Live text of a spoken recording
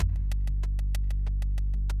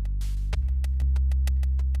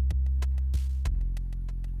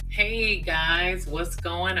Hey guys, what's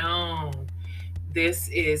going on? This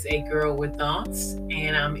is A Girl with Thoughts,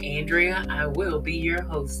 and I'm Andrea. I will be your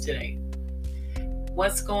host today.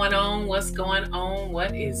 What's going on? What's going on?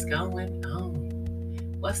 What is going on?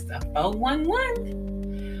 What's the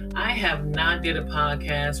 411? I have not did a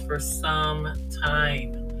podcast for some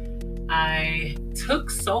time. I took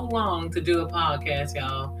so long to do a podcast,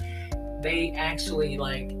 y'all. They actually,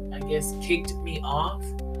 I guess, kicked me off.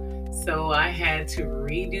 So I had to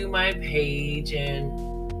redo my page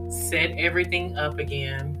and set everything up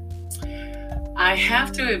again. I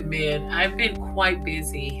have to admit, I've been quite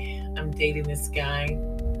busy. I'm dating this guy,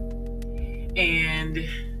 and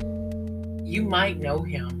you might know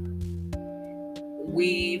him.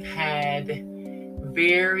 We've had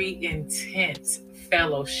very intense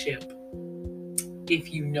fellowship,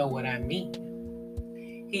 if you know what I mean.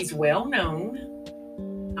 He's well known.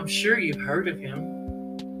 I'm sure you've heard of him.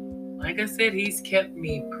 Like I said, he's kept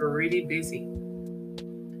me pretty busy.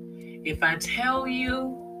 If I tell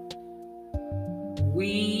you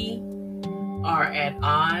we are at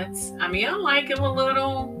odds, I like him a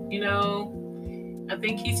little, I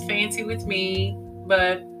think he's fancy with me,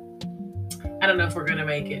 but I don't know if we're going to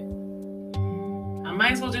make it. I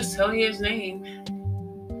might as well just tell you his name.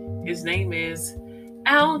 His name is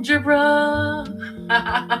Algebra.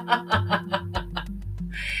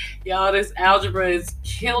 Y'all, this algebra is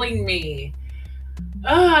killing me.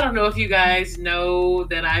 I don't know if you guys know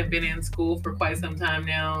that I've been in school for quite some time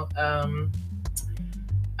now.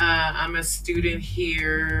 I'm a student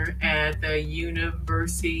here at the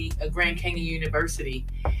university, Grand Canyon University,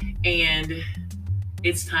 and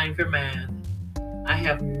it's time for math. I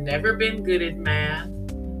have never been good at math,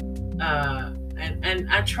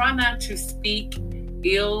 and I try not to speak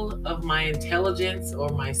ill of my intelligence or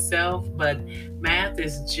myself, but math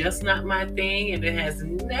is just not my thing, and it has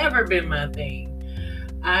never been my thing.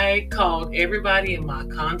 I called everybody in my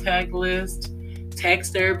contact list,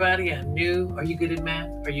 text everybody I knew, are you good at math?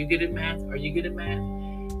 Are you good at math? Are you good at math?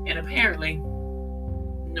 And apparently,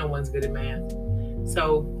 no one's good at math.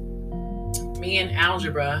 So, me and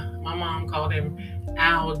algebra, my mom called him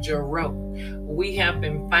Algero. We have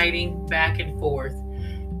been fighting back and forth.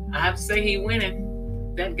 I have to say, he winning.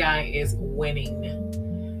 That guy is winning.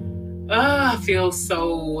 I feel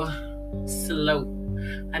so slow.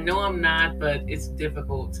 I know I'm not, but it's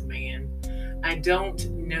difficult, man. I don't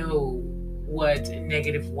know what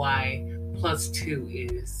negative y plus 2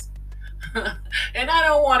 is. And I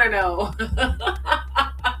don't want to know.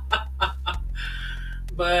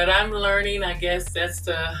 But I'm learning. I guess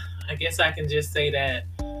I can just say that,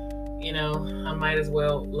 I might as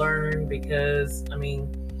well learn because,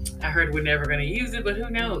 I heard we're never going to use it, but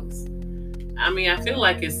who knows? I feel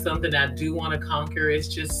like it's something I do want to conquer. It's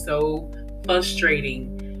just so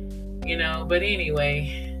frustrating, But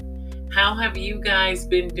anyway, how have you guys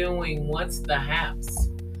been doing? What's the haps?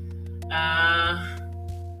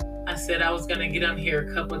 I said I was going to get on here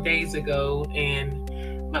a couple of days ago, and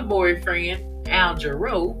my boyfriend,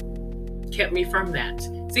 Algero, kept me from that.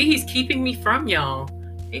 See, he's keeping me from y'all.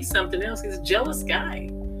 He's something else. He's a jealous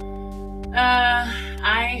guy.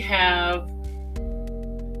 I have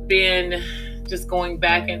been just going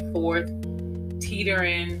back and forth,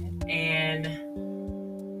 teetering and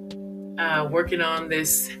working on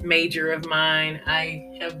this major of mine. I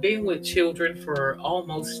have been with children for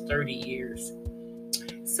almost 30 years.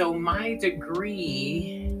 So my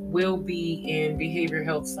degree will be in behavioral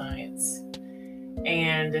health science.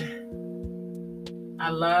 And I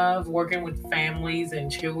love working with families and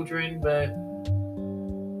children, but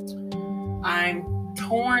I'm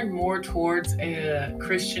torn more towards a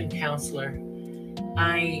Christian counselor.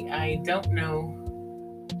 I don't know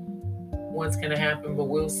what's going to happen, but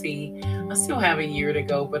we'll see. I still have a year to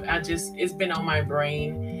go, but it's been on my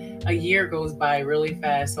brain. A year goes by really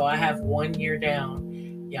fast, so I have 1 year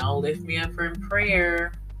down. Y'all lift me up in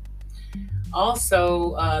prayer.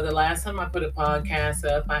 Also, the last time I put a podcast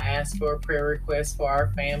up, I asked for a prayer request for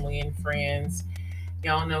our family and friends.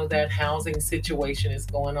 Y'all know that housing situation is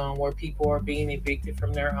going on where people are being evicted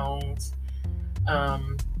from their homes.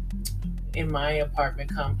 In my apartment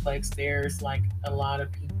complex, there's a lot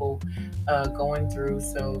of people going through.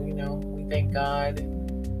 So, we thank God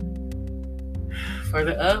for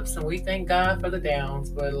the ups and we thank God for the downs.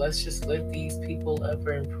 But let's just lift these people up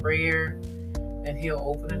in prayer and He'll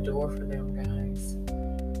open a door for them, guys.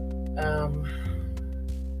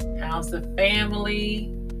 How's the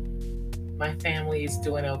family? My family is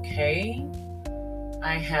doing okay.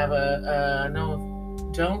 I have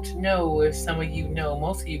don't know if some of you know,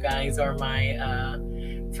 most of you guys are my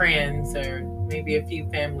friends or maybe a few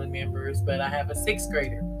family members, but I have a 6th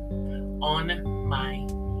grader on my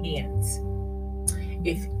hands.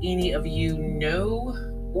 If any of you know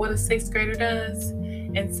what a sixth grader does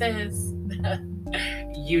and says,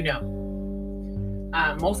 you know.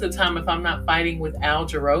 Most of the time, if I'm not fighting with Al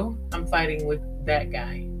Jarreau, I'm fighting with that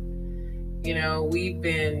guy. You know, we've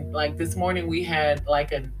been like this morning, we had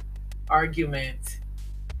like an argument.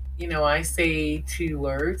 You know, I say 2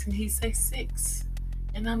 words and he says 6,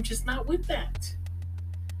 and I'm just not with that.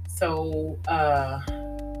 So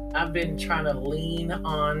I've been trying to lean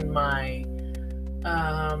on my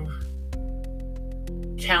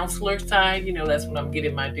counselor side. You know, that's what I'm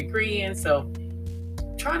getting my degree in. So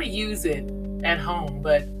I'm trying to use it at home,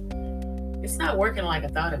 but it's not working like I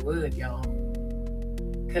thought it would, y'all.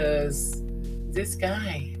 Because this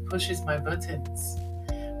guy pushes my buttons.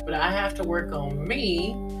 But I have to work on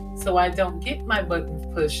me so I don't get my buttons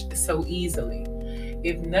pushed so easily.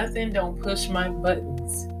 If nothing don't push my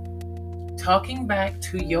buttons, talking back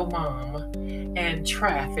to your mom and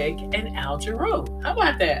traffic and Al Jarreau. How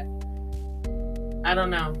about that? I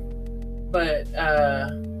don't know. But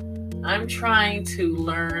I'm trying to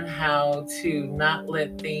learn how to not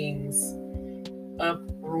let things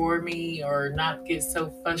uproar me or not get so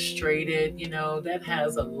frustrated. You know, that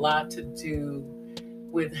has a lot to do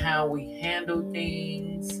with how we handle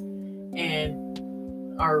things and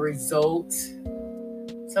our results.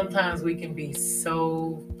 Sometimes we can be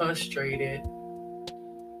so frustrated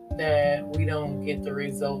that we don't get the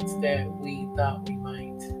results that we thought we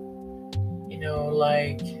might. You know,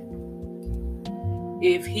 like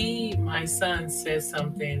if my son says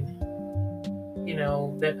something, you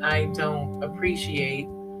know, that I don't appreciate,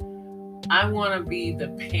 I want to be the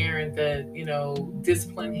parent that, you know,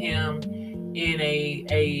 discipline him in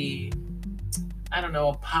a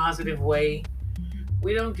positive way.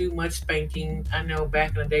 We don't do much spanking. I know back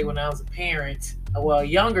in the day when I was a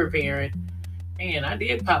younger parent, man, I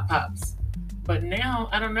did pops. But now,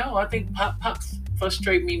 I don't know. I think pops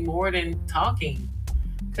frustrate me more than talking.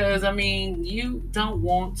 Because, I mean, you don't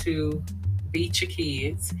want to beat your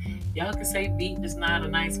kids. Y'all can say beat is not a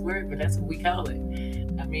nice word, but that's what we call it.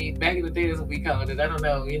 I mean, back in the day, that's what we called it. I don't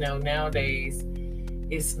know. You know, nowadays,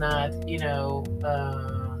 it's not,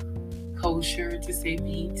 kosher to say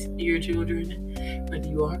beat your children, but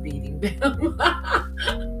you are beating them.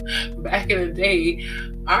 Back in the day,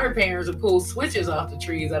 our parents would pull switches off the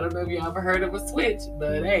trees. I don't know if you ever heard of a switch,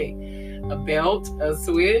 but hey, a belt, a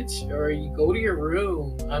switch, or you go to your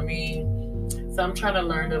room. I mean, so I'm trying to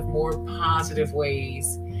learn of more positive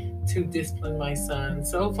ways to discipline my son.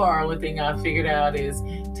 So far, the only thing I've figured out is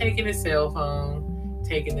taking his cell phone,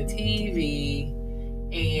 taking the TV,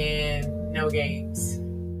 and no games.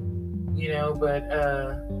 You know, but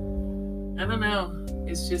I don't know.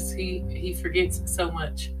 It's just he forgets so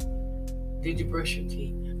much. Did you brush your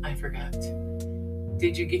teeth? I forgot.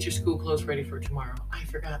 Did you get your school clothes ready for tomorrow? I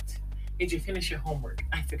forgot. Did you finish your homework?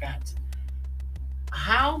 I forgot.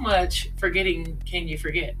 How much forgetting can you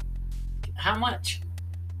forget? How much?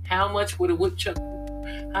 How much would a woodchuck?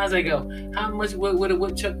 How's that go? How much would a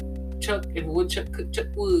woodchuck chuck if a woodchuck could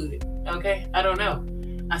chuck wood? Okay, I don't know.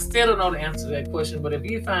 I still don't know the answer to that question, but if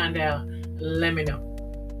you find out, let me know.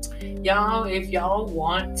 Y'all, if y'all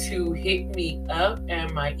want to hit me up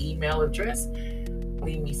at my email address,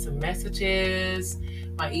 leave me some messages.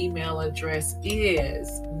 My email address is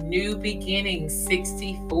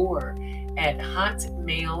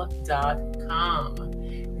newbeginnings64@hotmail.com.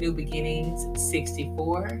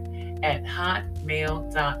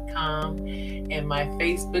 newbeginnings64@hotmail.com. And my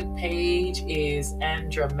Facebook page is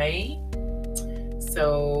Andra May.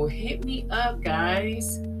 So hit me up,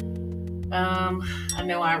 guys. I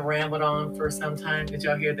know I rambled on for some time. Did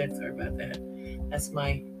y'all hear that? Sorry about that. That's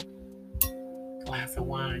my glass of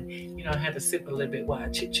wine. You know, I had to sip a little bit while I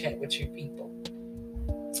chit chat with you people.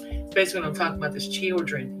 Especially when I'm talking about this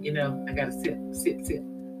children. You know, I gotta sip.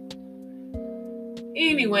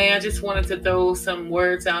 Anyway, I just wanted to throw some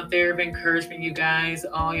words out there of encouragement, you guys,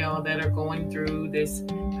 all y'all that are going through this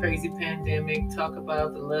crazy pandemic. Talk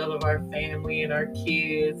about the love of our family and our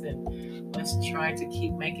kids, and let's try to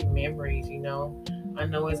keep making memories. You know, I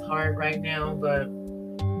know it's hard right now, but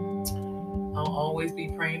I'll always be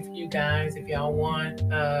praying for you guys. If y'all want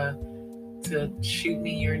to shoot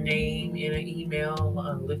me your name in an email,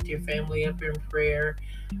 lift your family up in prayer,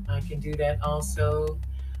 I can do that also.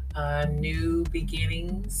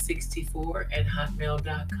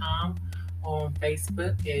 newbeginnings64@hotmail.com. On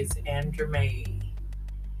Facebook is Andra May.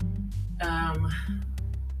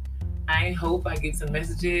 I hope I get some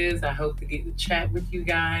messages. I hope to get to chat with you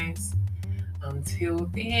guys. Until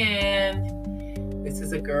then, this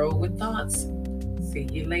is a girl with thoughts. See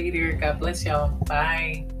you later. God bless y'all.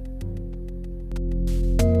 Bye.